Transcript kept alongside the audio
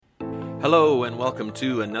Hello and welcome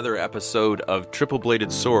to another episode of Triple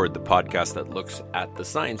Bladed Sword, the podcast that looks at the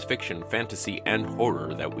science fiction, fantasy, and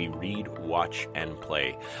horror that we read, watch, and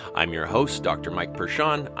play. I'm your host, Dr. Mike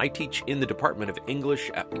Pershawn. I teach in the Department of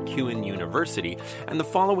English at MacEwan University, and the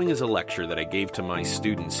following is a lecture that I gave to my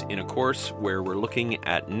students in a course where we're looking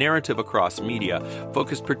at narrative across media,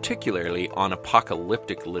 focused particularly on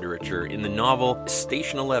apocalyptic literature in the novel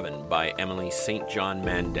Station 11 by Emily St. John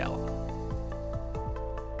Mandel.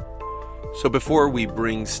 So before we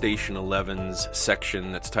bring Station 11's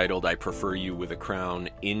section that's titled I Prefer You with a Crown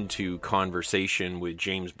into conversation with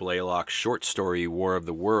James Blaylock's short story War of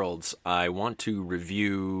the Worlds, I want to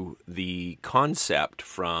review the concept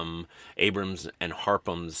from Abrams and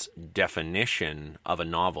Harpum's definition of a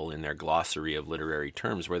novel in their glossary of literary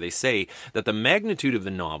terms, where they say that the magnitude of the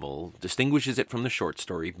novel distinguishes it from the short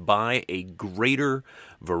story by a greater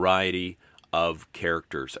variety of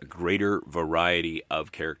characters, a greater variety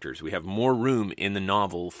of characters. We have more room in the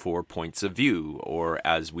novel for points of view, or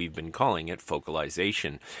as we've been calling it,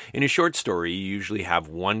 focalization. In a short story, you usually have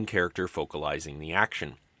one character focalizing the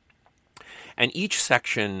action. And each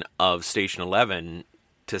section of Station 11,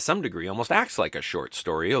 to some degree, almost acts like a short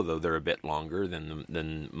story, although they're a bit longer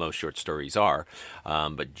than most short stories are.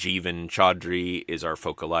 But Jeevan Chaudhary is our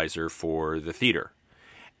focalizer for the theater.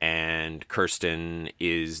 And Kirsten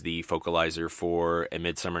is the focalizer for A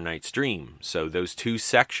Midsummer Night's Dream. So those two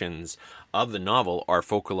sections of the novel are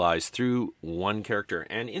focalized through one character.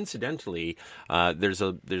 And incidentally, there's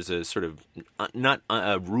a sort of, not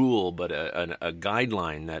a rule, but a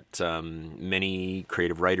guideline that many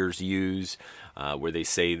creative writers use, where they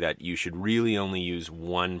say that you should really only use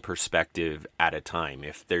one perspective at a time.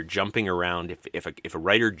 If they're jumping around, if a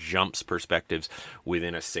writer jumps perspectives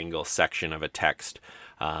within a single section of a text,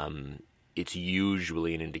 it's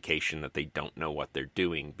usually an indication that they don't know what they're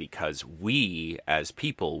doing, because we as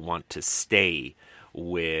people want to stay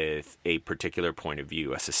with a particular point of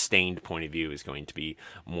view. A sustained point of view is going to be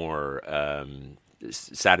more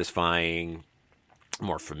satisfying,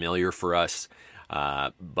 more familiar for us.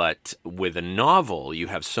 But with a novel, you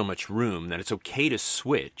have so much room that it's okay to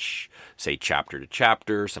switch, say, chapter to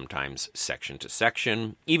chapter, sometimes section to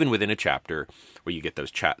section, even within a chapter, where you get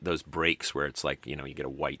those breaks where it's like, you get a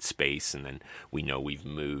white space and then we know we've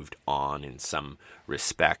moved on in some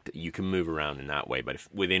respect. You can move around in that way, but if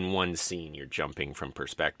within one scene you're jumping from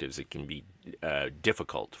perspectives, it can be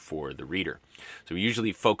difficult for the reader. So we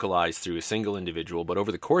usually focalize through a single individual, but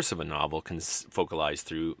over the course of a novel can focalize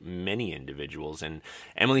through many individuals. And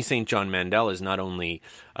Emily St. John Mandel is not only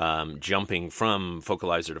jumping from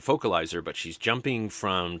focalizer to focalizer, but she's jumping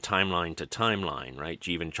from timeline to timeline, right?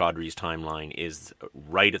 Jeevan Chaudhary's timeline is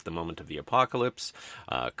right at the moment of the apocalypse.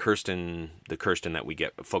 The Kirsten that we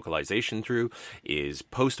get focalization through is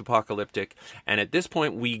post-apocalyptic. And at this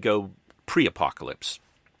point, we go pre-apocalypse.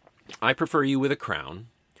 I Prefer You with a Crown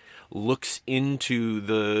looks into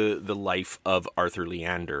the life of Arthur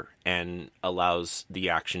Leander and allows the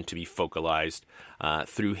action to be focalized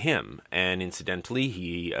through him. And incidentally,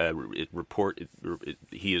 he is reportedly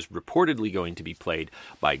going to be played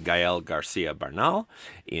by Gael Garcia Bernal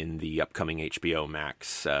in the upcoming HBO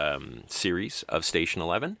Max series of Station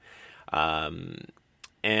 11.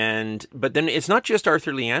 But then it's not just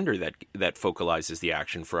Arthur Leander that focalizes the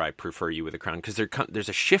action for I Prefer You with a Crown, because there's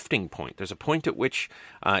a shifting point. There's a point at which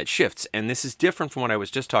it shifts, and this is different from what I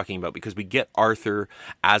was just talking about, because we get Arthur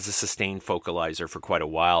as a sustained focalizer for quite a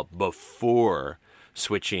while before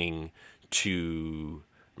switching to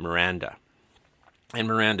Miranda. And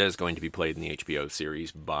Miranda is going to be played in the HBO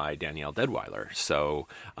series by Danielle Deadwyler. So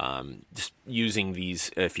just using these,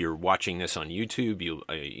 if you're watching this on YouTube,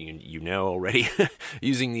 you know already,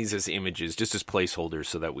 using these as images, just as placeholders,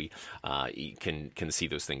 so that we can see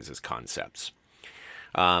those things as concepts.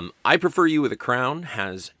 I Prefer You with a Crown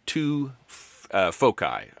has two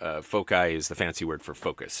foci. Foci is the fancy word for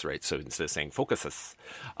focus, right? So instead of saying focuses,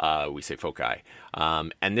 we say foci.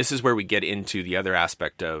 And this is where we get into the other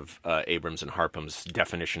aspect of Abrams and Harpum's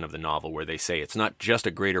definition of the novel, where they say it's not just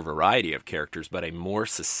a greater variety of characters, but a more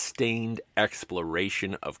sustained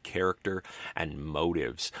exploration of character and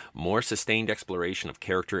motives. More sustained exploration of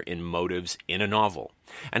character and motives in a novel.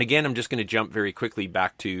 And again, I'm just going to jump very quickly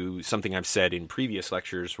back to something I've said in previous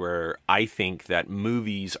lectures, where I think that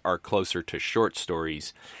movies are closer to short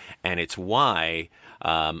stories, and it's why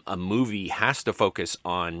a movie has to focus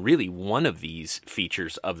on really one of these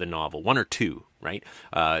features of the novel, one or two, right?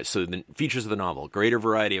 So the features of the novel: greater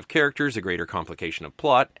variety of characters, a greater complication of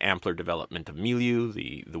plot, ampler development of milieu,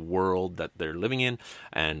 the world that they're living in,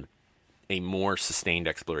 and a more sustained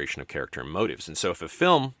exploration of character and motives. And so if a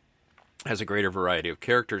film has a greater variety of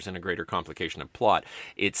characters and a greater complication of plot,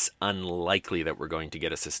 it's unlikely that we're going to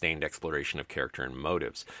get a sustained exploration of character and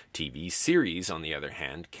motives. TV series, on the other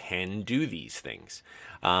hand, can do these things.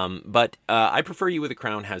 But I Prefer You with a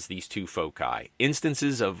Crown has these two foci: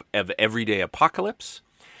 instances of everyday apocalypse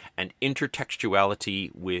and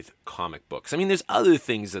intertextuality with comic books. I mean, there's other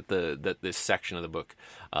things that this section of the book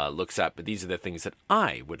looks at, but these are the things that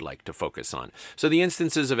I would like to focus on. So the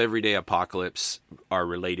instances of everyday apocalypse are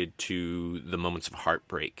related to the moments of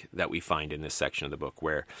heartbreak that we find in this section of the book,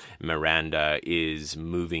 where Miranda is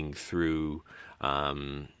moving through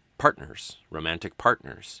romantic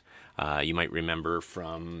partners. You might remember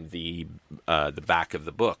from the back of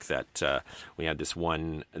the book that we have this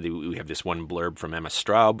one blurb from Emma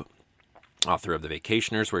Straub, author of The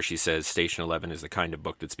Vacationers, where she says, "Station 11 is the kind of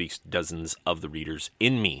book that speaks to dozens of the readers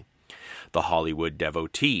in me. The Hollywood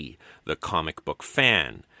devotee, the comic book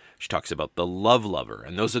fan." She talks about the love lover,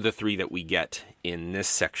 and those are the three that we get in this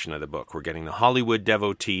section of the book. We're getting the Hollywood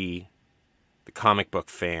devotee, the comic book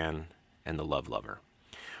fan, and the love lover.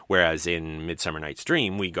 Whereas in Midsummer Night's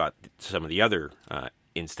Dream, we got some of the other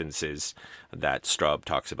instances that Straub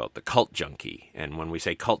talks about, the cult junkie. And when we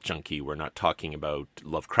say cult junkie, we're not talking about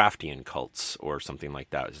Lovecraftian cults or something like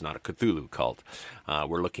that. It's not a Cthulhu cult.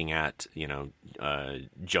 We're looking at,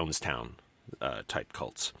 Jonestown type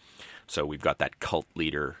cults. So we've got that cult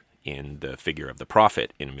leader in the figure of the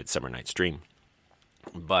prophet in Midsummer Night's Dream.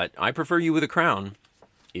 But I Prefer You with a Crown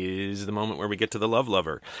is the moment where we get to the love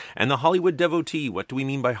lover. And the Hollywood devotee. What do we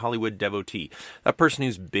mean by Hollywood devotee? That person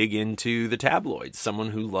who's big into the tabloids,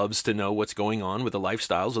 someone who loves to know what's going on with the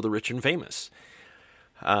lifestyles of the rich and famous.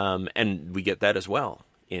 And we get that as well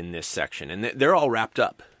in this section. And they're all wrapped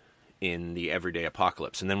up in the everyday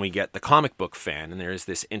apocalypse. And then we get the comic book fan, and there is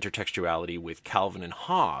this intertextuality with Calvin and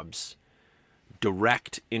Hobbes,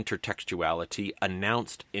 direct intertextuality,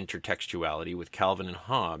 announced intertextuality with Calvin and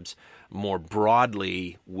Hobbes, more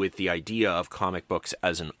broadly with the idea of comic books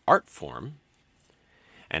as an art form.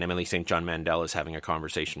 And Emily St. John Mandel is having a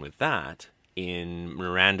conversation with that in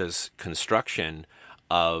Miranda's construction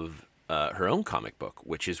of her own comic book,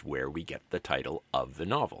 which is where we get the title of the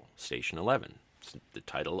novel, Station 11. It's the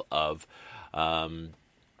title of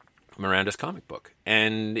Miranda's comic book.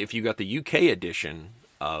 And if you got the UK edition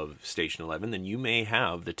of Station 11, then you may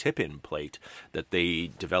have the tip-in plate that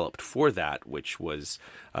they developed for that, which was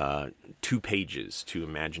 2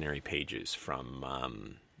 imaginary pages from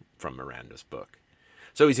Miranda's book.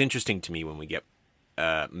 It's always interesting to me when we get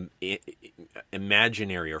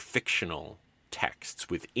imaginary or fictional texts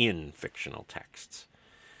within fictional texts.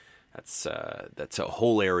 That's a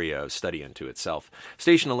whole area of study unto itself.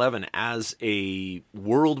 Station 11, as a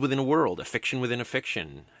world within a world, a fiction within a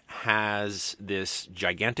fiction, has this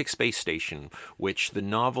gigantic space station, which the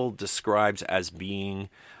novel describes as being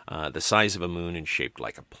the size of a moon and shaped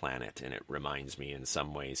like a planet. And it reminds me in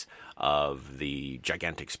some ways of the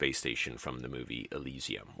gigantic space station from the movie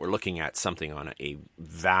Elysium. We're looking at something on a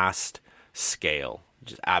vast scale,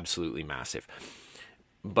 just absolutely massive.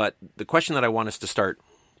 But the question that I want us to start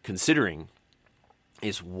considering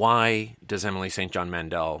is, why does Emily St. John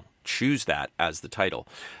Mandel choose that as the title,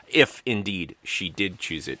 if indeed she did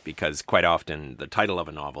choose it? Because quite often the title of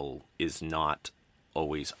a novel is not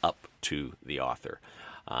always up to the author.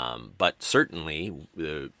 But certainly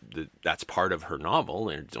that's part of her novel,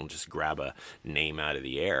 and don't just grab a name out of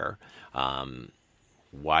the air.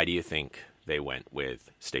 Why do you think they went with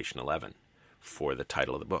Station 11 for the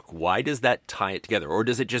title of the book? Why does that tie it together? Or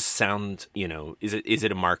does it just sound, is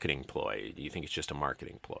it a marketing ploy? Do you think it's just a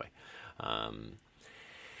marketing ploy?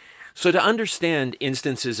 So to understand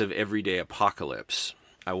instances of everyday apocalypse,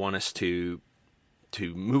 I want us to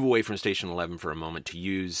move away from Station 11 for a moment to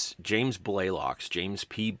use James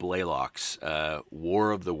P. Blaylock's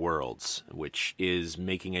War of the Worlds, which is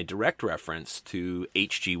making a direct reference to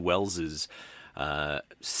H.G. Wells's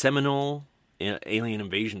seminal alien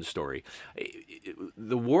invasion story.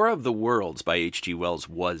 The War of the Worlds by H.G. Wells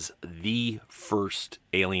was the first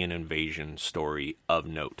alien invasion story of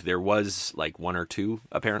note. There was like 1 or 2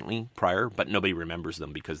 apparently prior, but nobody remembers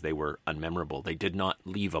them because they were unmemorable. They did not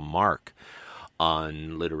leave a mark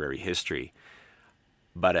on literary history.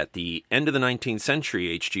 But at the end of the 19th century,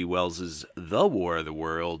 H.G. Wells's The War of the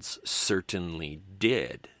Worlds certainly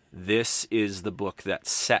did. This is the book that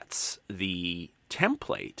sets the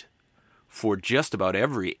template for just about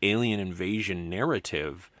every alien invasion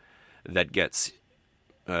narrative that gets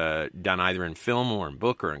done either in film or in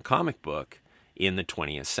book or in comic book in the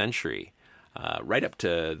 20th century, right up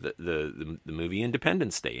to the movie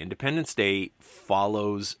Independence Day. Independence Day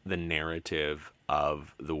follows the narrative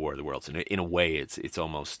of the War of the Worlds. And in a way, it's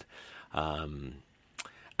almost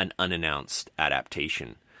an an unannounced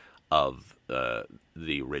adaptation of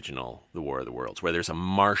the original The War of the Worlds, where there's a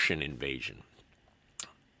Martian invasion.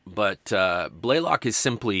 But Blaylock is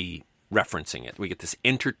simply referencing it. We get this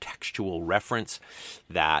intertextual reference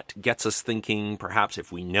that gets us thinking, perhaps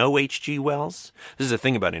if we know H.G. Wells. This is the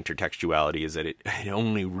thing about intertextuality, is that it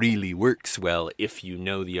only really works well if you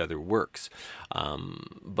know the other works.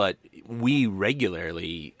 But we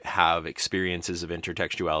regularly have experiences of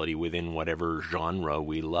intertextuality within whatever genre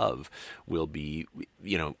we love. We'll be,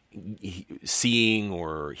 seeing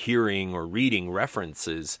or hearing or reading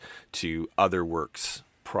references to other works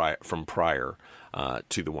from prior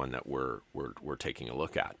to the one that we're taking a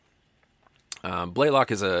look at.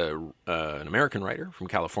 Blaylock is an American writer from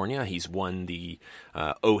California. He's won the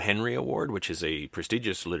O. Henry Award, which is a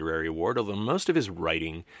prestigious literary award, although most of his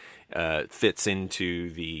writing fits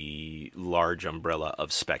into the large umbrella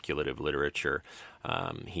of speculative literature.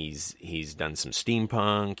 He's done some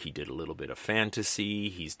steampunk. He did a little bit of fantasy.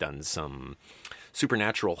 He's done some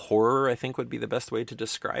supernatural horror, I think would be the best way to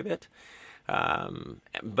describe it.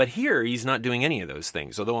 But here he's not doing any of those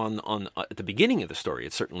things. Although on at the beginning of the story,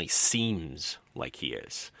 it certainly seems like he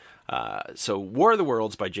is. So War of the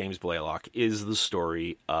Worlds by James Blaylock is the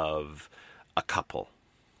story of a couple.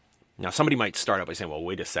 Now, somebody might start out by saying, well,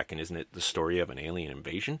 wait a second, isn't it the story of an alien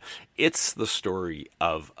invasion? It's the story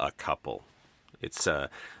of a couple. It's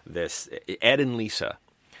this Ed and Lisa.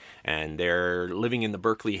 And they're living in the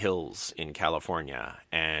Berkeley Hills in California,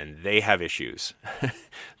 and they have issues.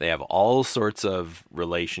 They have all sorts of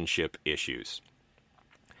relationship issues.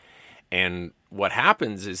 And what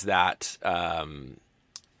happens is that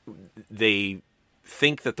they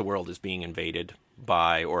think that the world is being invaded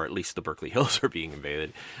by, or at least the Berkeley Hills are being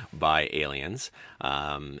invaded by aliens.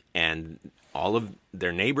 And all of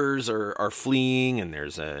their neighbors are fleeing, and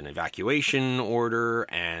there's an evacuation order,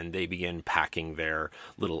 and they begin packing their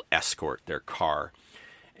little escort, their car,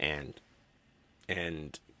 and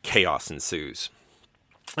chaos ensues.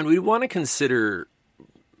 And we want to consider,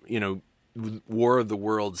 War of the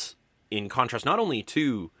Worlds in contrast not only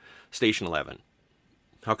to Station 11.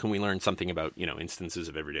 How can we learn something about, instances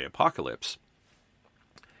of everyday apocalypse?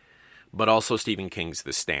 But also Stephen King's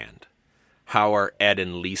The Stand. How are Ed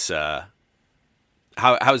and Lisa...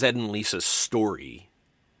 How is Ed and Lisa's story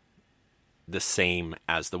the same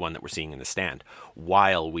as the one that we're seeing in The Stand?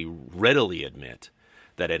 While we readily admit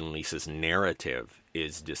that Ed and Lisa's narrative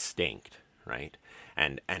is distinct, right?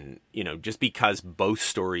 And just because both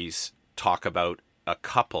stories talk about a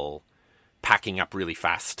couple packing up really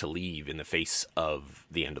fast to leave in the face of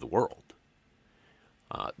the end of the world,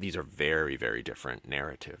 these are very, very different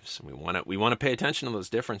narratives. We want to pay attention to those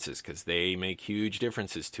differences because they make huge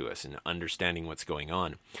differences to us in understanding what's going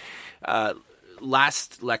on.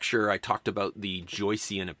 Last lecture, I talked about the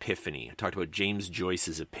Joycean epiphany. I talked about James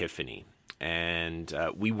Joyce's epiphany, and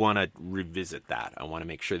we want to revisit that. I want to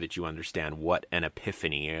make sure that you understand what an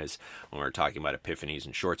epiphany is when we're talking about epiphanies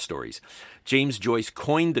and short stories. James Joyce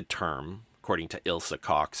coined the term, according to Ilsa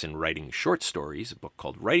Cox in Writing Short Stories, a book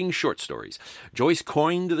called Writing Short Stories. Joyce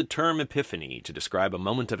coined the term epiphany to describe a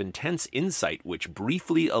moment of intense insight which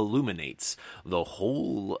briefly illuminates the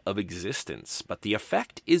whole of existence, but the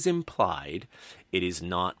effect is implied. It is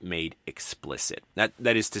not made explicit. That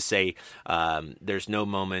is to say, there's no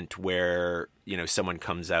moment where someone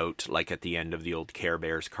comes out like at the end of the old Care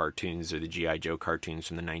Bears cartoons or the G.I. Joe cartoons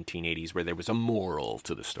from the 1980s where there was a moral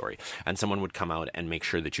to the story, and someone would come out and make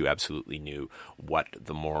sure that you absolutely knew what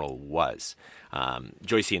the moral was.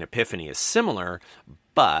 Joycean epiphany is similar,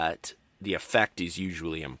 but the effect is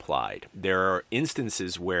usually implied. There are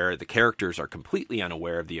instances where the characters are completely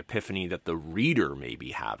unaware of the epiphany that the reader may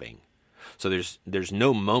be having. So there's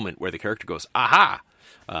no moment where the character goes, aha,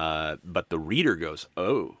 but the reader goes,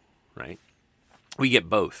 oh, right? We get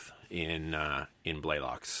both in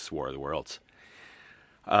Blaylock's War of the Worlds.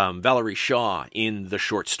 Valerie Shaw, in The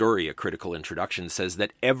Short Story, A Critical Introduction, says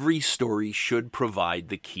that every story should provide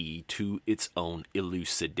the key to its own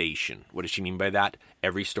elucidation. What does she mean by that?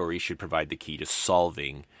 Every story should provide the key to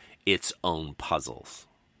solving its own puzzles.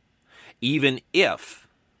 Even if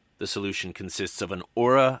the solution consists of an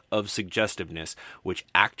aura of suggestiveness which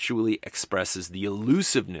actually expresses the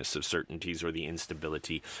elusiveness of certainties or the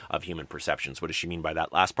instability of human perceptions. What does she mean by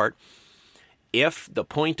that last part? If the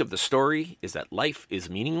point of the story is that life is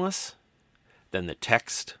meaningless, then the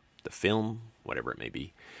text, the film, whatever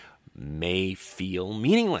it may feel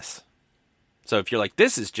meaningless. So if you're like,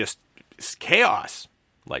 this is just chaos,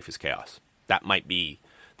 life is chaos. That might be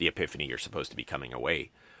the epiphany you're supposed to be coming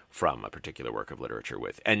away from a particular work of literature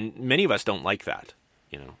with. And many of us don't like that.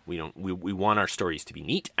 We want our stories to be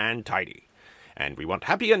neat and tidy. And we want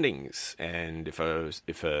happy endings. And if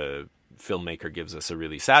a filmmaker gives us a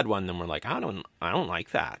really sad one, then we're like, I don't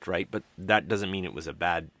like that, right? But that doesn't mean it was a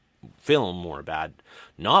bad film or a bad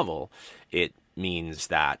novel. It means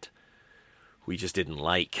that we just didn't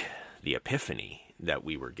like the epiphany that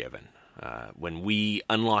we were given. When we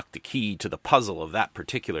unlocked the key to the puzzle of that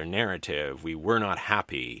particular narrative, we were not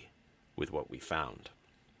happy with what we found.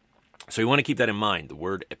 So you want to keep that in mind. The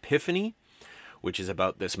word epiphany, which is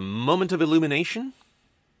about this moment of illumination,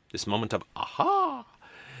 this moment of aha,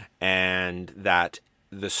 and that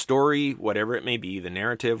the story, whatever it may be, the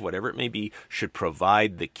narrative, whatever it may be, should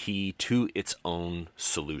provide the key to its own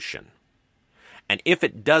solution. And if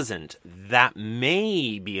it doesn't, that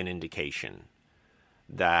may be an indication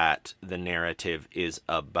that the narrative is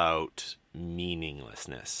about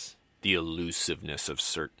meaninglessness, the elusiveness of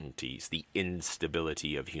certainties, the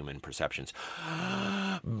instability of human perceptions.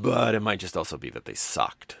 But it might just also be that they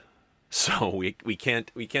sucked. So we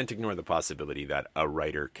can't ignore the possibility that a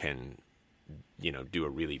writer can, do a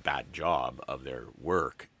really bad job of their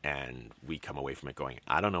work, and we come away from it going,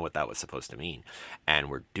 I don't know what that was supposed to mean. And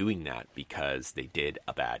we're doing that because they did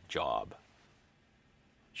a bad job.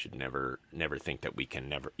 Should never think that we can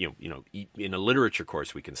never, in a literature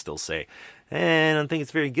course, we can still say, I don't think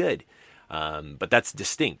it's very good. But that's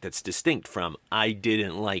distinct. That's distinct from, I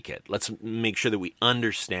didn't like it. Let's make sure that we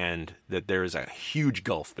understand that there is a huge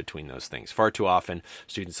gulf between those things. Far too often,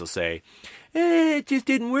 students will say, it just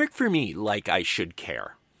didn't work for me, like I should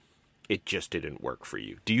care. It just didn't work for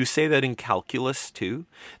you. Do you say that in calculus too?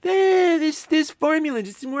 This formula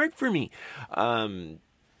just didn't work for me.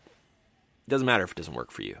 Doesn't matter if it doesn't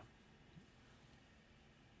work for you.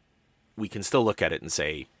 We can still look at it and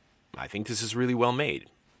say, I think this is really well made.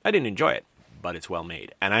 I didn't enjoy it, but it's well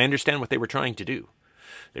made. And I understand what they were trying to do.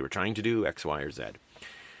 They were trying to do X, Y, or Z.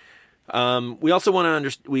 We also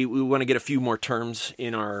want to we want to get a few more terms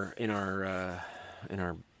in our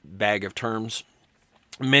bag of terms.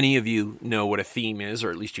 Many of you know what a theme is, or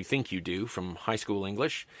at least you think you do, from high school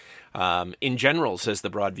English. In general, says the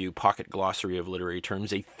Broadview Pocket Glossary of Literary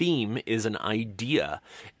Terms, a theme is an idea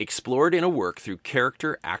explored in a work through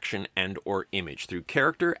character, action, and or image. Through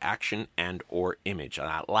character, action, and or image. And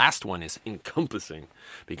that last one is encompassing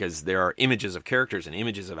because there are images of characters and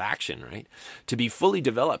images of action, right? To be fully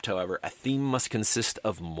developed, however, a theme must consist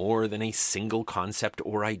of more than a single concept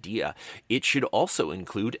or idea. It should also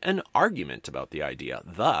include an argument about the idea.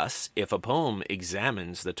 Thus, if a poem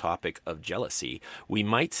examines the topic of jealousy, we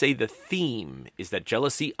might say the theme is that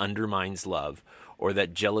jealousy undermines love, or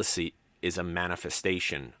that jealousy is a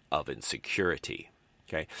manifestation of insecurity.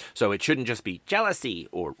 Okay, so it shouldn't just be jealousy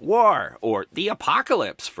or war or the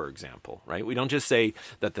apocalypse, for example, right? We don't just say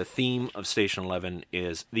that the theme of Station 11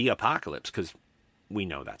 is the apocalypse, because we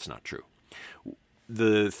know that's not true.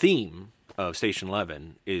 The theme of Station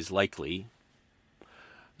 11 is likely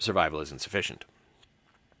survival is insufficient.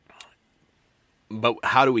 But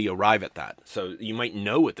how do we arrive at that? So you might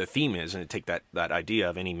know what the theme is, and take that idea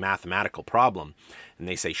of any mathematical problem, and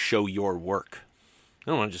they say, show your work.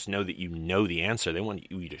 They don't want to just know that you know the answer. They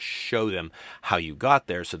want you to show them how you got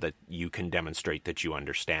there so that you can demonstrate that you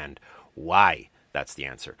understand why that's the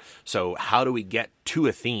answer. So how do we get to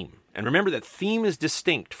a theme? And remember that theme is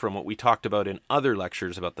distinct from what we talked about in other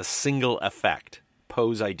lectures about the single effect.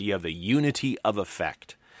 Poe's idea of the unity of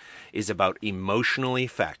effect is about emotional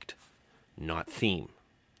effect, not theme.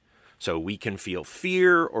 So we can feel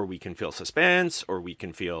fear, or we can feel suspense, or we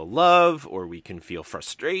can feel love, or we can feel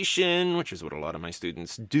frustration, which is what a lot of my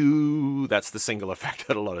students do. That's the single effect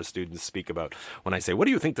that a lot of students speak about. When I say, what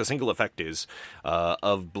do you think the single effect is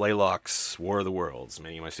of Blaylock's War of the Worlds?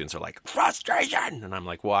 Many of my students are like, frustration! And I'm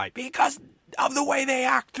like, why? Because of the way they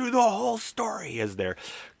act through the whole story as they're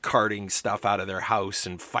carting stuff out of their house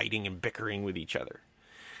and fighting and bickering with each other.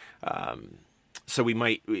 So we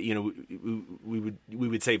might, we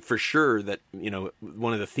would say for sure that,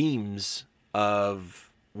 one of the themes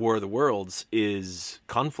of War of the Worlds is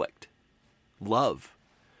conflict, love,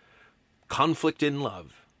 conflict in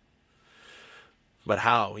love. But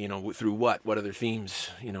how, through what other themes,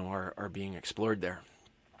 are being explored there?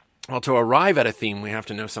 Well, to arrive at a theme, we have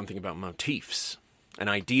to know something about motifs, an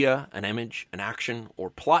idea, an image, an action, or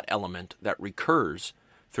plot element that recurs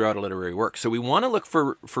throughout a literary work. So we want to look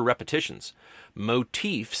for repetitions.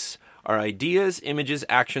 Motifs are ideas, images,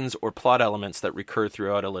 actions, or plot elements that recur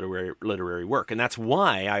throughout a literary work. And that's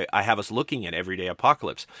why I have us looking at Everyday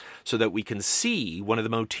Apocalypse, so that we can see one of the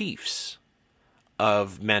motifs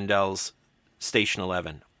of Mandel's Station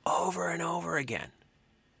 11 over and over again.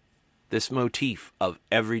 This motif of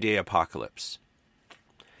Everyday Apocalypse.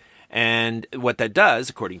 And what that does,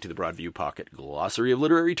 according to the Broadview Pocket Glossary of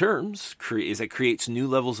Literary Terms, is it creates new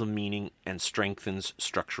levels of meaning and strengthens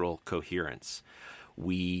structural coherence.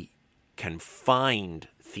 We can find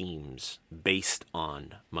themes based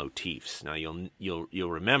on motifs. Now you'll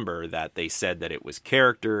remember that they said that it was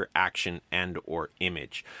character, action, and or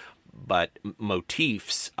image. But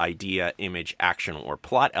motifs, idea, image, action, or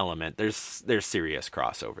plot element, there's serious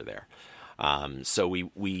crossover there. So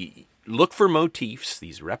we look for motifs,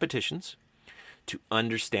 these repetitions, to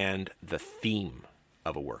understand the theme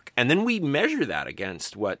of a work. And then we measure that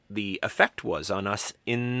against what the effect was on us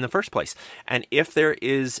in the first place. And if there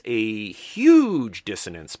is a huge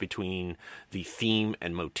dissonance between the theme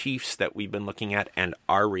and motifs that we've been looking at and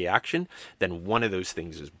our reaction, then one of those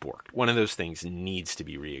things is borked. One of those things needs to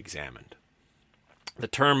be re-examined. The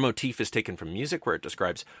term motif is taken from music, where it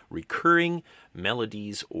describes recurring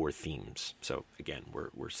melodies or themes. So again,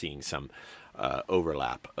 we're seeing some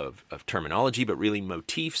overlap of terminology, but really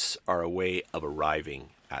motifs are a way of arriving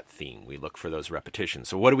at theme. We look for those repetitions.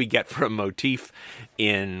 So what do we get from motif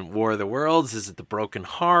in War of the Worlds? Is it the broken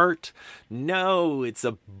heart? No, it's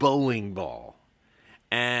a bowling ball.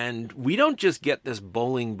 And we don't just get this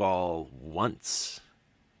bowling ball once.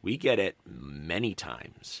 We get it many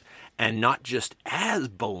times. And not just as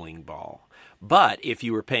bowling ball. But if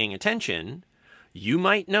you were paying attention, you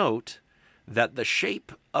might note that the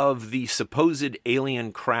shape of the supposed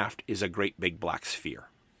alien craft is a great big black sphere.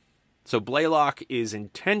 So Blaylock is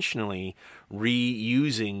intentionally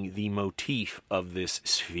reusing the motif of this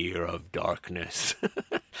sphere of darkness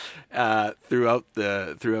throughout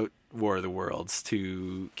War of the Worlds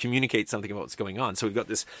to communicate something about what's going on. So we've got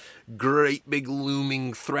this great big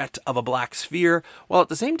looming threat of a black sphere, while at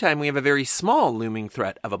the same time we have a very small looming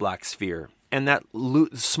threat of a black sphere. And that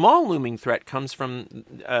small looming threat comes from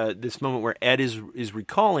this moment where Ed is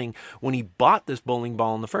recalling when he bought this bowling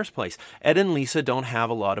ball in the first place. Ed and Lisa don't have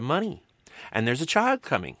a lot of money. And there's a child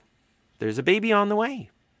coming. There's a baby on the way.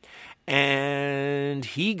 And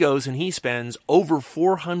he goes and he spends over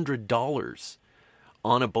 $400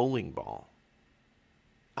 on a bowling ball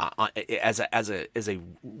as a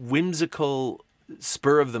whimsical,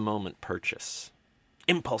 spur-of-the-moment purchase.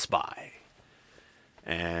 Impulse buy.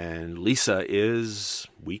 And Lisa is,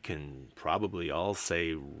 we can probably all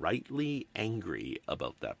say, rightly angry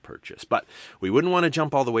about that purchase. But we wouldn't want to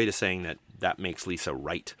jump all the way to saying that makes Lisa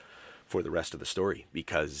right for the rest of the story,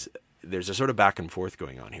 because there's a sort of back and forth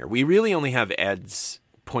going on here. We really only have Ed's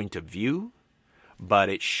point of view, but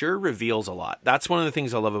it sure reveals a lot. That's one of the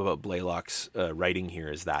things I love about Blaylock's writing here,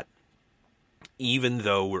 is that even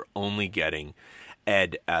though we're only getting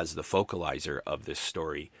Ed as the focalizer of this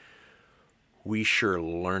story, we sure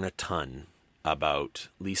learn a ton about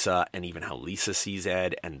Lisa and even how Lisa sees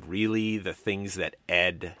Ed, and really the things that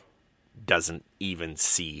Ed doesn't even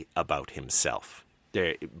see about himself.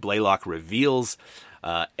 Blaylock reveals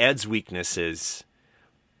Ed's weaknesses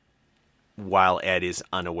while Ed is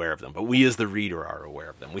unaware of them. But we as the reader are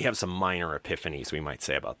aware of them. We have some minor epiphanies, we might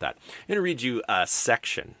say, about that. I'm going to read you a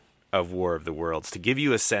section of War of the Worlds to give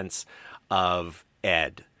you a sense of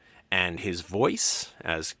Ed and his voice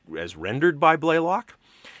as rendered by Blaylock,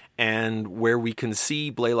 and where we can see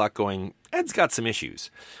Blaylock going, Ed's got some issues,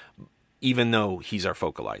 even though he's our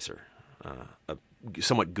focalizer. A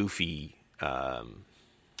somewhat goofy, what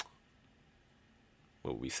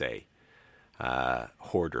would we say,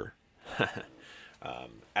 hoarder,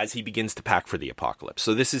 as he begins to pack for the apocalypse.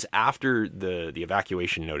 So this is after the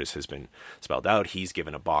evacuation notice has been spelled out. He's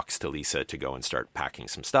given a box to Lisa to go and start packing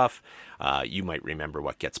some stuff. You might remember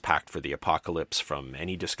what gets packed for the apocalypse from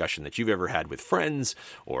any discussion that you've ever had with friends,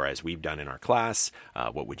 or as we've done in our class.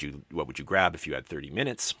 What would you grab if you had 30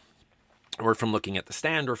 minutes? Or from looking at the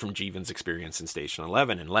stand, or from Jeevan's experience in Station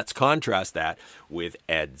 11. And let's contrast that with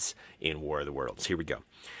Ed's in War of the Worlds. Here we go.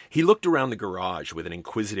 He looked around the garage with an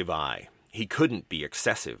inquisitive eye. He couldn't be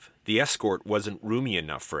excessive. The escort wasn't roomy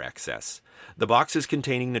enough for excess. The boxes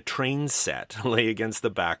containing the train set lay against the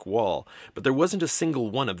back wall, but there wasn't a single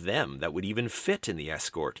one of them that would even fit in the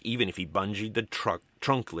escort, even if he bungeed the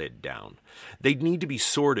trunk lid down. They'd need to be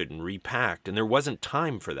sorted and repacked, and there wasn't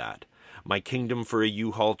time for that. My kingdom for a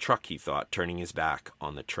U-Haul truck, he thought, turning his back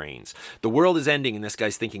on the trains. The world is ending, and this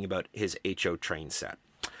guy's thinking about his HO train set.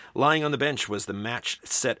 Lying on the bench was the matched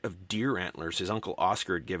set of deer antlers his Uncle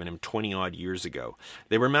Oscar had given him 20-odd years ago.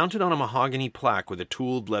 They were mounted on a mahogany plaque with a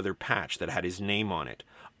tooled leather patch that had his name on it.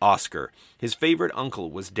 Oscar, his favorite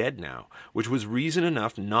uncle, was dead now, which was reason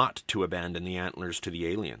enough not to abandon the antlers to the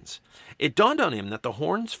aliens. It dawned on him that the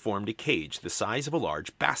horns formed a cage the size of a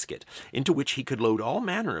large basket, into which he could load all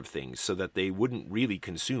manner of things so that they wouldn't really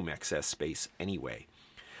consume excess space anyway.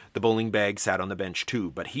 The bowling bag sat on the bench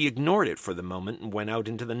too, but he ignored it for the moment and went out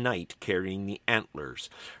into the night carrying the antlers,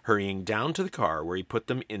 hurrying down to the car where he put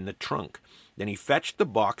them in the trunk. Then he fetched the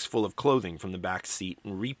box full of clothing from the back seat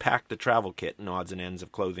and repacked the travel kit and odds and ends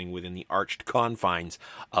of clothing within the arched confines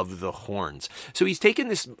of the horns. So he's taken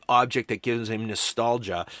this object that gives him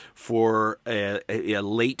nostalgia for a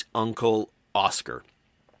late Uncle Oscar,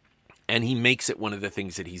 and he makes it one of the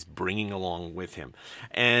things that he's bringing along with him.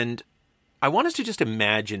 And I want us to just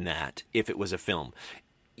imagine that if it was a film.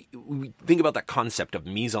 Think about that concept of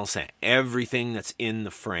mise en scène, everything that's in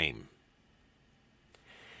the frame.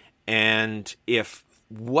 And if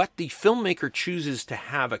what the filmmaker chooses to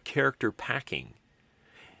have a character packing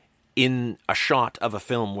in a shot of a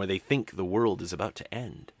film where they think the world is about to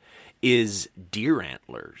end is deer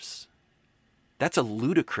antlers, that's a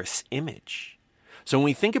ludicrous image. So when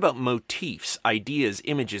we think about motifs, ideas,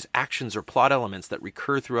 images, actions, or plot elements that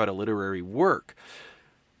recur throughout a literary work,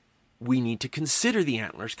 we need to consider the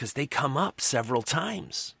antlers because they come up several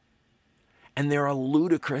times. And they're a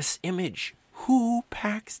ludicrous image. Who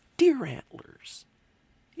packs deer antlers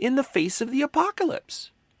in the face of the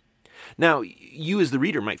apocalypse? Now, you as the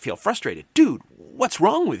reader might feel frustrated. Dude, what's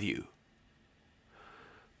wrong with you?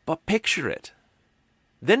 But picture it.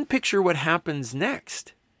 Then picture what happens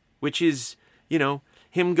next, which is,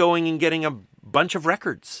 him going and getting a bunch of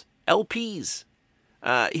records, LPs.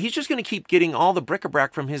 He's just going to keep getting all the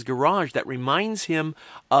bric-a-brac from his garage that reminds him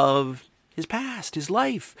of his past, his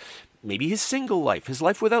life. Maybe his single life, his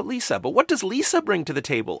life without Lisa. But what does Lisa bring to the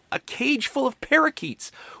table? A cage full of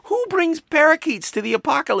parakeets. Who brings parakeets to the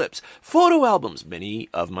apocalypse? Photo albums. Many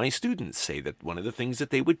of my students say that one of the things that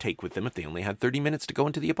they would take with them if they only had 30 minutes to go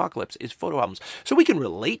into the apocalypse is photo albums. So we can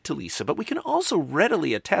relate to Lisa, but we can also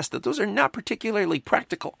readily attest that those are not particularly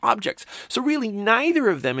practical objects. So really, neither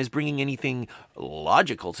of them is bringing anything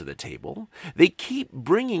logical to the table. They keep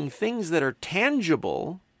bringing things that are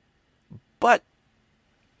tangible, but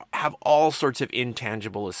have all sorts of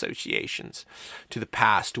intangible associations to the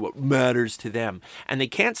past, to what matters to them. And they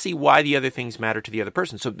can't see why the other things matter to the other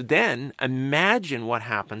person. So then imagine what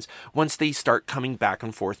happens once they start coming back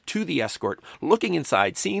and forth to the escort, looking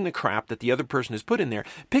inside, seeing the crap that the other person has put in there,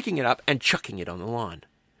 picking it up and chucking it on the lawn.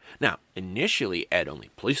 Now, initially, Ed only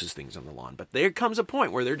places things on the lawn, but there comes a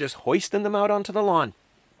point where they're just hoisting them out onto the lawn.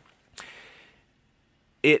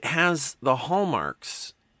 It has the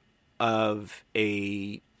hallmarks of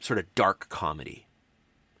a sort of dark comedy.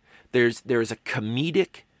 There is a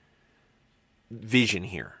comedic vision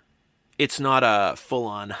here. It's not a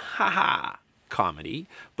full-on ha-ha comedy,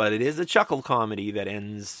 but it is a chuckle comedy that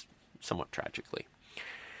ends somewhat tragically.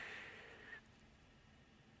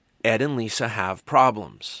 Ed and Lisa have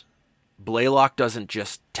problems. Blaylock doesn't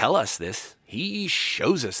just tell us this, he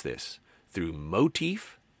shows us this through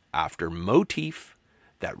motif after motif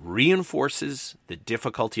that reinforces the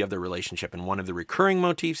difficulty of the relationship. And one of the recurring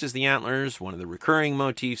motifs is the antlers. One of the recurring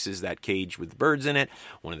motifs is that cage with birds in it.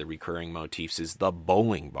 One of the recurring motifs is the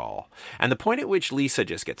bowling ball. And the point at which Lisa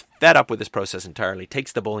just gets fed up with this process entirely,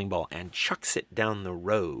 takes the bowling ball and chucks it down the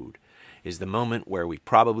road, is the moment where we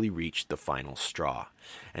probably reached the final straw.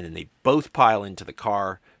 And then they both pile into the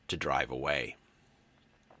car to drive away.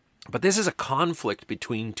 But this is a conflict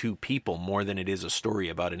between two people more than it is a story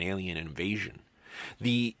about an alien invasion.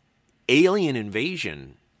 The alien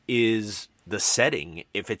invasion is the setting,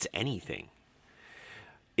 if it's anything.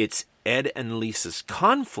 It's Ed and Lisa's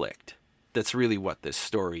conflict that's really what this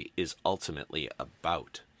story is ultimately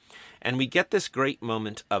about. And we get this great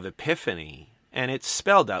moment of epiphany, and it's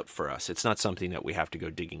spelled out for us. It's not something that we have to go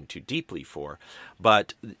digging too deeply for.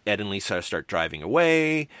 But Ed and Lisa start driving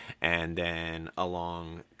away, and then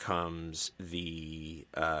along comes the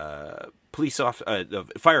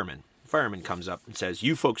fireman. Fireman comes up and says,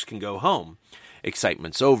 "You folks can go home.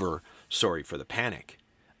 Excitement's over. Sorry for the panic."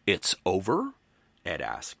 "It's over?" Ed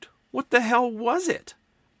asked. "What the hell was it?"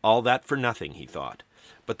 All that for nothing, he thought.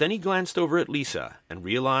 But then he glanced over at Lisa and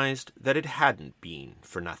realized that it hadn't been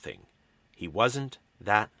for nothing. He wasn't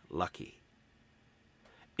that lucky.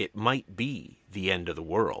 It might be the end of the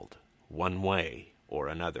world, one way or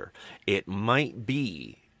another. It might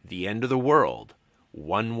be the end of the world,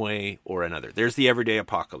 one way or another. There's the everyday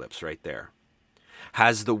apocalypse right there.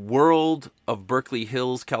 Has the world of Berkeley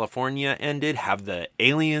Hills, California ended? Have the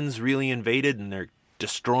aliens really invaded and they're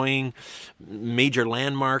destroying major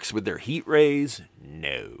landmarks with their heat rays?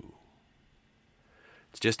 No.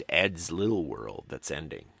 It's just Ed's little world that's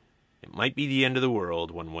ending. It might be the end of the world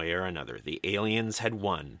one way or another. The aliens had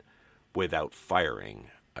won without firing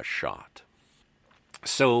a shot.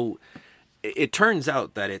 So it turns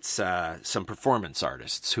out that it's some performance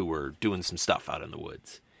artists who were doing some stuff out in the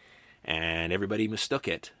woods. And everybody mistook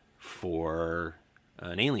it for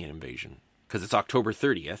an alien invasion, because it's October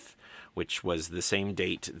 30th, which was the same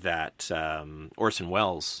date that Orson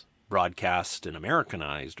Welles broadcast an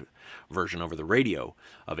Americanized version over the radio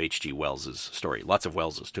of H.G. Wells's story. Lots of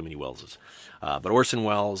Welleses, too many Welleses. But Orson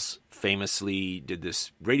Welles famously did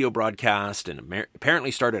this radio broadcast and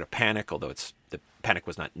apparently started a panic, although the panic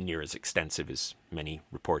was not near as extensive as many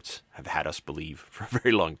reports have had us believe for a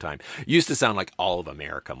very long time. It used to sound like all of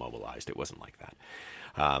America mobilized. It wasn't like that.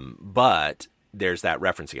 But there's that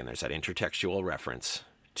reference again. There's that intertextual reference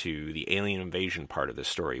to the alien invasion part of the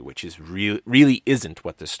story, which is really isn't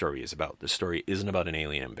what this story is about. The story isn't about an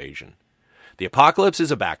alien invasion. The apocalypse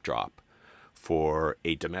is a backdrop for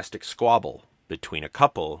a domestic squabble between a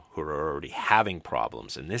couple who are already having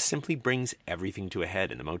problems, and this simply brings everything to a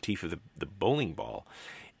head. And the motif of the bowling ball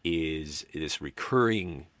is this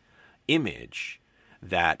recurring image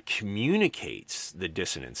that communicates the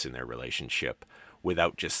dissonance in their relationship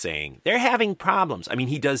without just saying, they're having problems. I mean,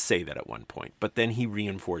 he does say that at one point, but then he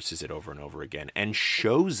reinforces it over and over again and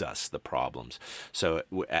shows us the problems. So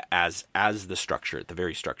as the structure, the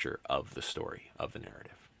very structure of the story, of the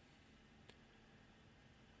narrative.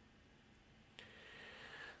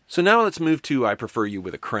 So now let's move to I Prefer You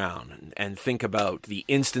with a Crown and think about the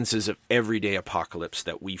instances of everyday apocalypse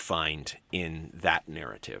that we find in that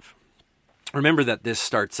narrative. Remember that this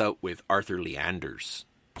starts out with Arthur Leander's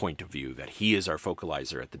point of view, that he is our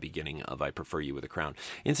focalizer at the beginning of I Prefer You with a Crown.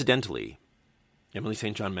 Incidentally, Emily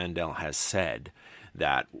St. John Mandel has said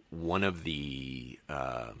that one of the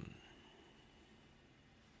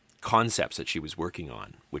concepts that she was working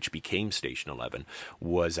on, which became Station 11,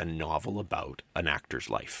 was a novel about an actor's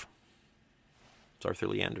life. It's Arthur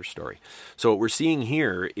Leander's story. So what we're seeing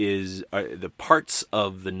here is the parts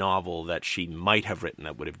of the novel that she might have written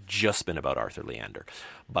that would have just been about Arthur Leander,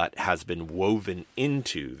 but has been woven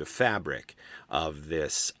into the fabric of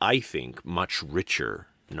this, I think, much richer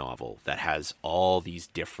novel that has all these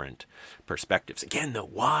different perspectives. Again, though,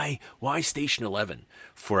 why Station 11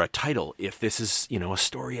 for a title if this is, a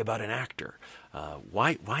story about an actor?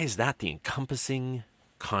 Why is that the encompassing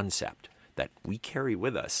concept that we carry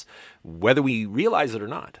with us, whether we realize it or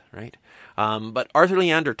not, right? But Arthur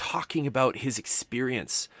Leander talking about his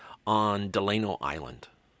experience on Delano Island.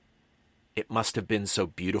 It must have been so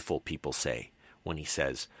beautiful, people say, when he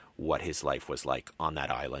says what his life was like on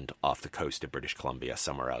that island off the coast of British Columbia,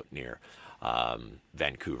 somewhere out near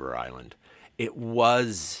Vancouver Island. It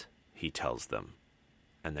was, he tells them.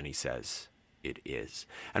 And then he says, it is.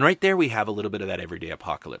 And right there we have a little bit of that everyday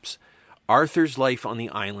apocalypse. Arthur's life on the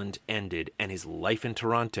island ended and his life in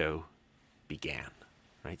Toronto began.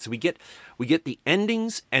 Right? So we get the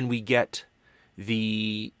endings and we get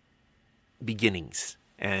the beginnings.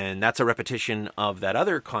 And that's a repetition of that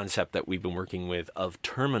other concept that we've been working with of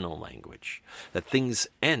terminal language. That things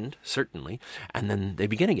end, certainly, and then they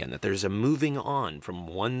begin again. That there's a moving on from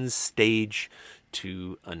one stage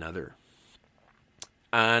to another.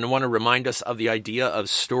 And I want to remind us of the idea of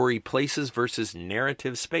story places versus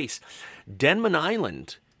narrative space. Denman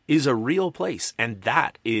Island is a real place, and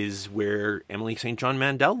that is where Emily St. John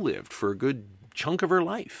Mandel lived for a good chunk of her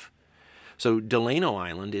life. So Delano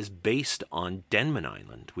Island is based on Denman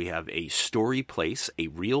Island. We have a story place, a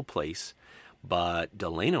real place, but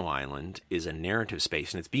Delano Island is a narrative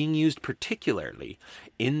space, and it's being used particularly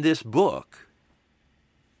in this book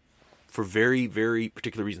for very, very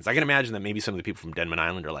particular reasons. I can imagine that maybe some of the people from Denman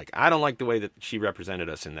Island are like, I don't like the way that she represented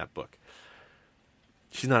us in that book.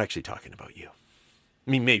 She's not actually talking about you.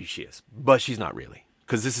 I mean, maybe she is, but she's not really,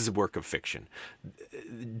 because this is a work of fiction.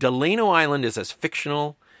 Delano Island is as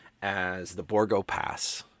fictional as the Borgo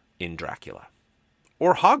Pass in Dracula.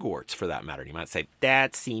 Or Hogwarts, for that matter. You might say,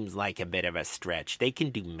 that seems like a bit of a stretch. They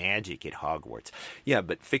can do magic at Hogwarts. Yeah,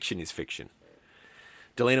 but fiction is fiction.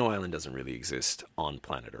 Delano Island doesn't really exist on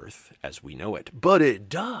planet Earth as we know it, but it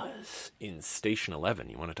does in Station 11.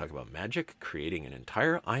 You want to talk about magic? Creating an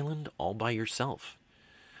entire island all by yourself.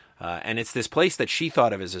 And it's this place that she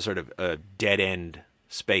thought of as a sort of a dead-end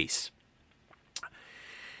space.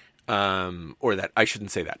 Or that, I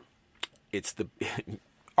shouldn't say that. It's the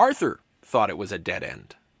Arthur thought it was a dead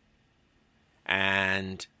end.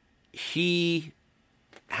 And he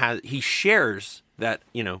shares that,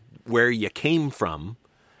 where you came from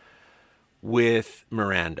with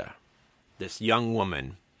Miranda, this young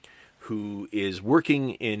woman who is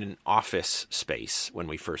working in an office space when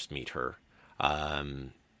we first meet her.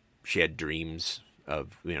 She had dreams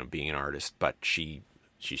of, being an artist, but she's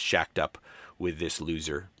shacked up with this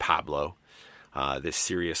loser, Pablo, this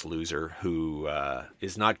serious loser who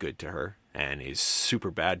is not good to her and is super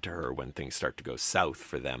bad to her when things start to go south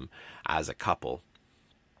for them as a couple.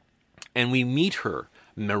 And we meet her,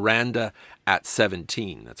 Miranda at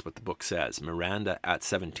 17. That's what the book says, Miranda at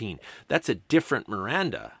 17. That's a different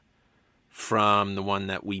Miranda from the one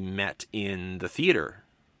that we met in the theater,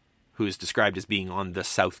 who is described as being on the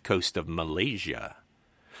south coast of Malaysia.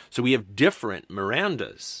 So we have different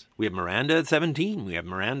Mirandas. We have Miranda at 17. We have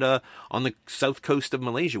Miranda on the south coast of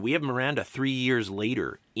Malaysia. We have Miranda 3 years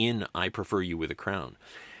later in I Prefer You with a Crown.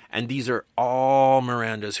 And these are all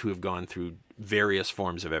Mirandas who have gone through various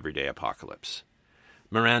forms of everyday apocalypse.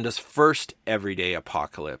 Miranda's first everyday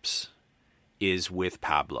apocalypse is with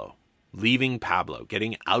Pablo, leaving Pablo,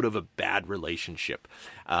 getting out of a bad relationship.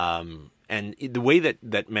 And the way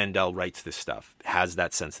that Mandel writes this stuff has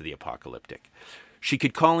that sense of the apocalyptic. She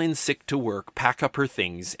could call in sick to work, pack up her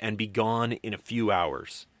things, and be gone in a few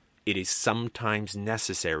hours. It is sometimes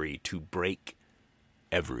necessary to break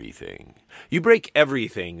everything. You break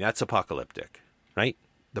everything, that's apocalyptic, right?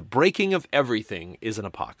 The breaking of everything is an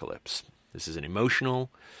apocalypse. This is an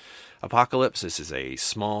emotional apocalypse. This is a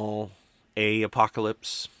small a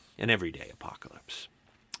apocalypse, an everyday apocalypse.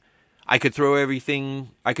 I could throw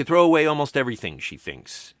away almost everything, she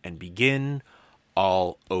thinks, and begin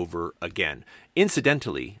all over again.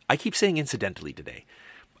 Incidentally, I keep saying incidentally today.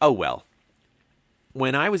 Oh well.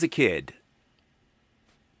 When I was a kid,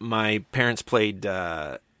 my parents played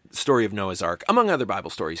Story of Noah's Ark, among other Bible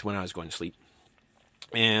stories, when I was going to sleep.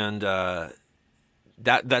 And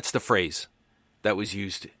that's the phrase that was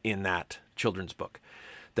used in that children's book,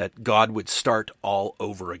 that God would start all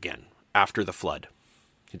over again after the flood.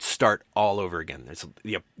 He'd start all over again. There's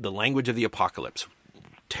the language of the apocalypse.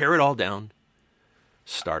 Tear it all down,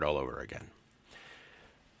 start all over again.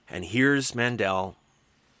 And here's Mandel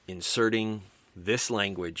inserting this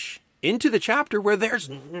language into the chapter where there's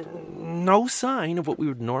no sign of what we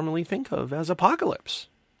would normally think of as apocalypse.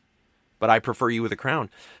 But I Prefer You with a Crown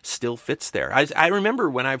still fits there. I remember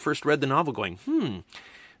when I first read the novel going,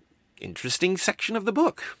 interesting section of the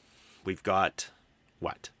book. We've got,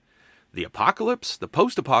 what? The apocalypse, the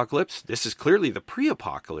post-apocalypse. This is clearly the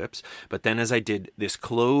pre-apocalypse. But then as I did this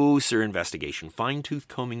closer investigation, fine-tooth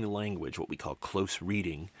combing the language, what we call close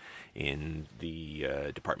reading in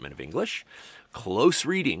the Department of English, close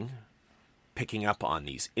reading, picking up on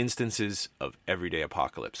these instances of everyday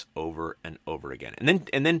apocalypse over and over again.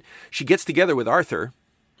 And then she gets together with Arthur,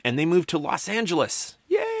 and they move to Los Angeles.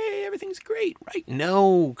 Yay, everything's great, right?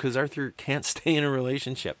 No, because Arthur can't stay in a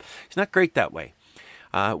relationship. He's not great that way.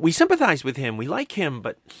 We sympathize with him. We like him,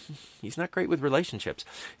 but he's not great with relationships.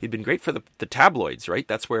 He'd been great for the tabloids, right?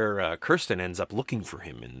 That's where Kirsten ends up looking for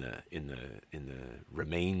him in the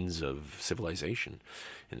remains of civilization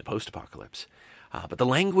in the post-apocalypse. But the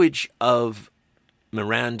language of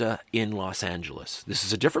Miranda in Los Angeles. This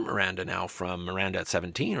is a different Miranda now from Miranda at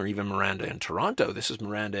 17 or even Miranda in Toronto. This is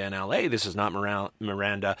Miranda in LA. This is not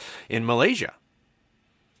Miranda in Malaysia.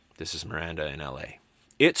 This is Miranda in LA.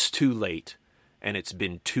 It's too late. And it's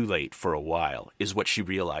been too late for a while, is what she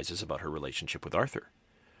realizes about her relationship with Arthur.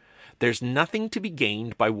 There's nothing to be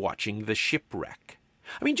gained by watching the shipwreck.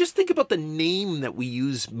 I mean, just think about the name that we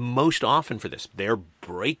use most often for this. They're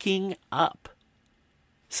breaking up.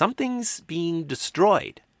 Something's being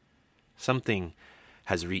destroyed. Something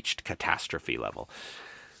has reached catastrophe level.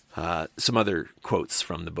 Some other quotes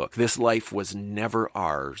from the book. This life was never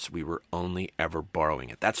ours. We were only ever borrowing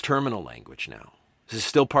it. That's terminal language now. This is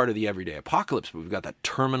still part of the everyday apocalypse, but we've got that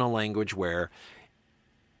terminal language where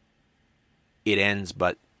it ends,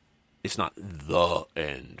 but it's not the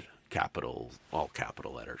end, all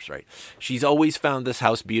capital letters, right? She's always found this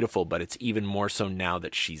house beautiful, but it's even more so now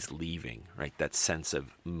that she's leaving, right? That sense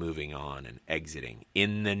of moving on and exiting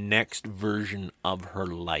in the next version of her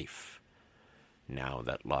life, now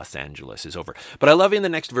that Los Angeles is over. But I love in the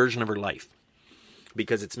next version of her life,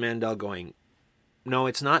 because it's Mandel going, no,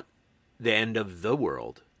 it's not the end of the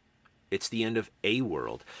world. It's the end of a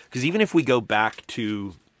world. Because even if we go back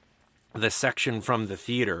to the section from the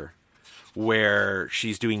theater where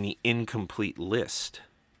she's doing the incomplete list,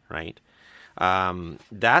 right?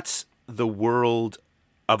 That's the world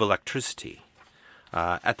of electricity.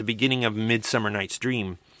 At the beginning of Midsummer Night's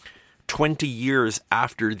Dream, 20 years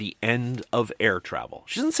after the end of air travel.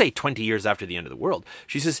 She doesn't say 20 years after the end of the world.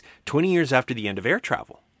 She says 20 years after the end of air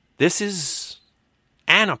travel. This is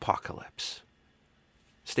an apocalypse.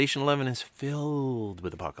 Station 11 is filled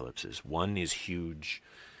with apocalypses. One is huge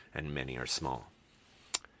and many are small.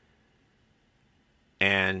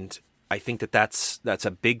 And I think that's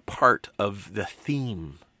a big part of the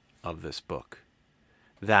theme of this book.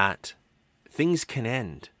 That things can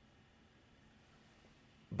end,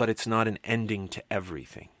 but it's not an ending to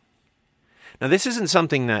everything. Now, this isn't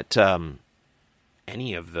something that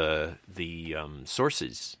any of the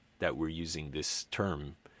sources that we're using this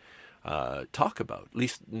term talk about, at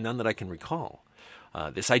least none that I can recall.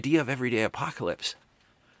 This idea of everyday apocalypse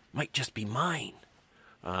might just be mine.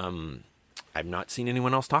 I've not seen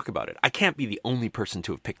anyone else talk about it. I can't be the only person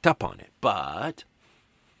to have picked up on it, but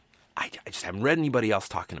I just haven't read anybody else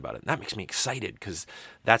talking about it. And that makes me excited, because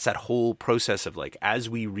that's that whole process of, like, as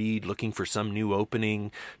we read, looking for some new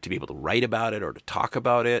opening to be able to write about it or to talk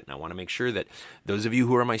about it. And I want to make sure that those of you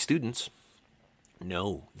who are my students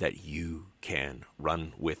know that you can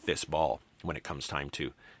run with this ball when it comes time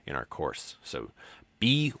to in our course. So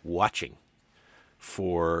be watching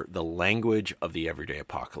for the language of the everyday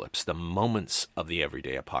apocalypse, the moments of the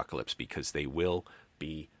everyday apocalypse, because they will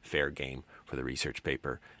be fair game for the research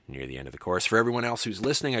paper near the end of the course. For everyone else who's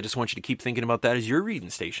listening, I just want you to keep thinking about that as you're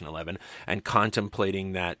reading Station 11 and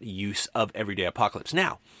contemplating that use of everyday apocalypse.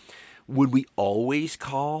 Now, would we always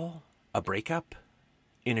call a breakup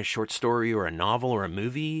in a short story or a novel or a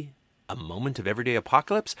movie a moment of everyday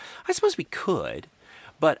apocalypse? I suppose we could,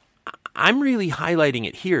 but I'm really highlighting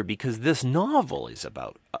it here because this novel is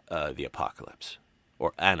about the apocalypse,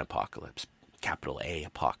 or an apocalypse, capital A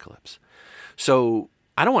apocalypse. So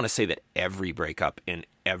I don't want to say that every breakup in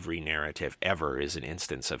every narrative ever is an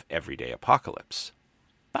instance of everyday apocalypse.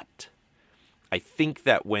 But I think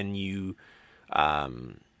that when you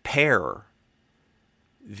pair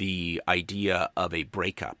the idea of a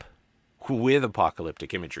breakup with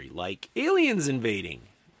apocalyptic imagery, like aliens invading,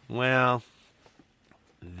 well,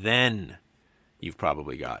 then you've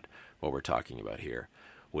probably got what we're talking about here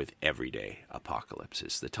with everyday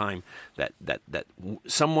apocalypses. The time that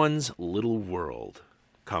someone's little world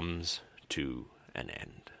comes to an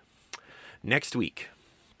end. Next week,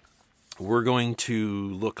 we're going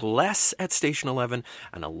to look less at Station 11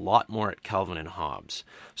 and a lot more at Calvin and Hobbes.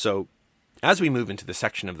 So as we move into the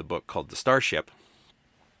section of the book called The Starship,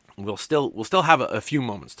 we'll still have a few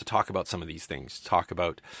moments to talk about some of these things, talk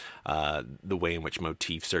about the way in which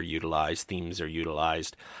motifs are utilized, themes are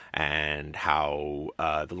utilized, and how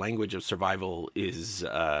the language of survival is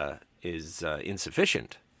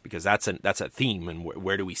insufficient, because that's a theme, and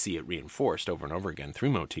where do we see it reinforced over and over again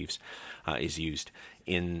through motifs is used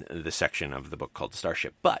in the section of the book called The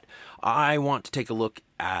Starship. But I want to take a look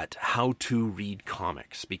at how to read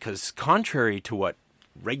comics, because contrary to what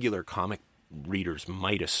regular comic readers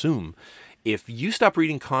might assume, if you stop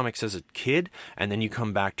reading comics as a kid and then you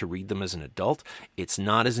come back to read them as an adult, it's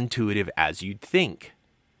not as intuitive as you'd think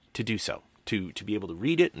to do so, to be able to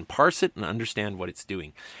read it and parse it and understand what it's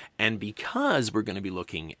doing. And because we're going to be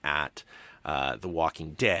looking at The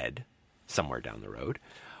Walking Dead somewhere down the road,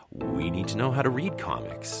 we need to know how to read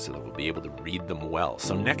comics so that we'll be able to read them well.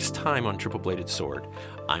 So next time on Triple Bladed Sword,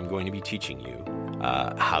 I'm going to be teaching you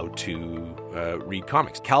how to read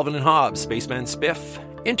comics. Calvin and Hobbes, Spaceman Spiff,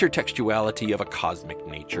 intertextuality of a cosmic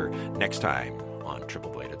nature, next time on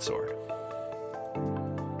Triple Bladed Sword.